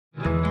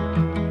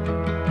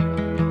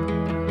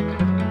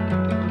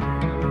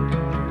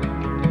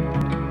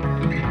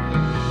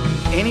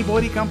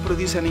Anybody can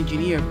produce an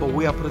engineer, but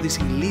we are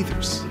producing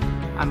leaders.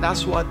 And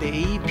that's what the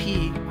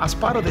AEP, as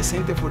part of the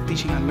Center for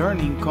Teaching and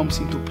Learning, comes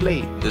into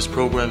play. This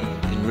program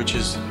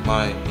enriches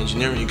my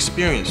engineering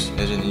experience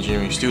as an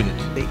engineering student.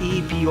 The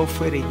AEP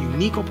offers a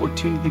unique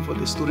opportunity for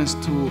the students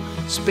to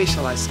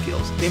specialize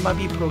skills. They might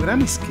be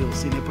programming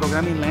skills in a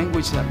programming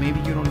language that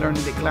maybe you don't learn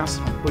in the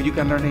classroom, but you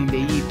can learn it in the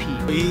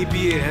AEP. The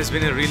AEP has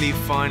been a really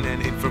fun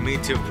and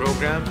informative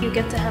program. You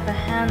get to have a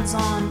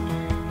hands-on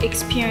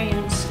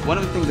experience. One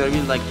of the things that I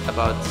really liked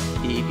about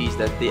AEP is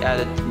that they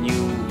added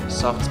new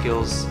soft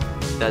skills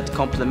that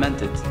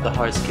complemented the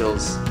hard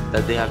skills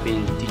that they have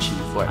been teaching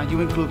before. And you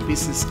include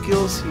business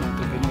skills,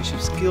 entrepreneurship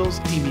skills,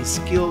 teaming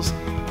skills,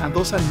 and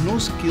those are new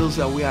skills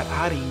that we are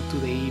adding to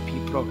the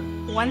AEP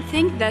program. One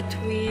thing that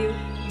we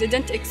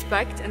didn't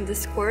expect in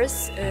this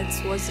course,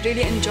 it was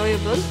really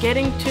enjoyable.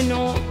 Getting to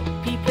know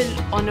people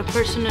on a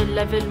personal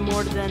level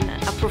more than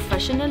a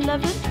professional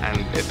level. And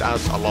it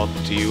adds a lot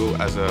to you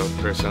as a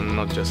person,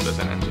 not just as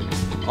an engineer.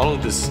 All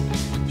of this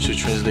should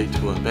translate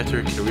to a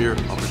better career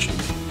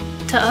opportunity.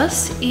 To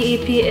us,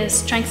 EAP is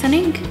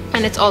strengthening.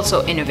 And it's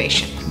also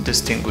innovation.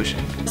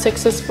 Distinguishing.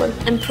 Successful.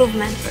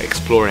 Improvement.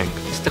 Exploring.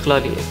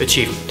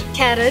 Achievement.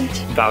 Carrot.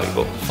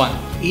 Valuable. Fun.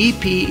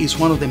 EAP is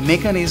one of the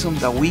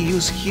mechanisms that we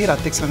use here at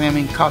Texas A&M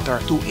in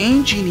Qatar to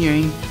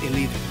engineering a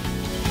leader.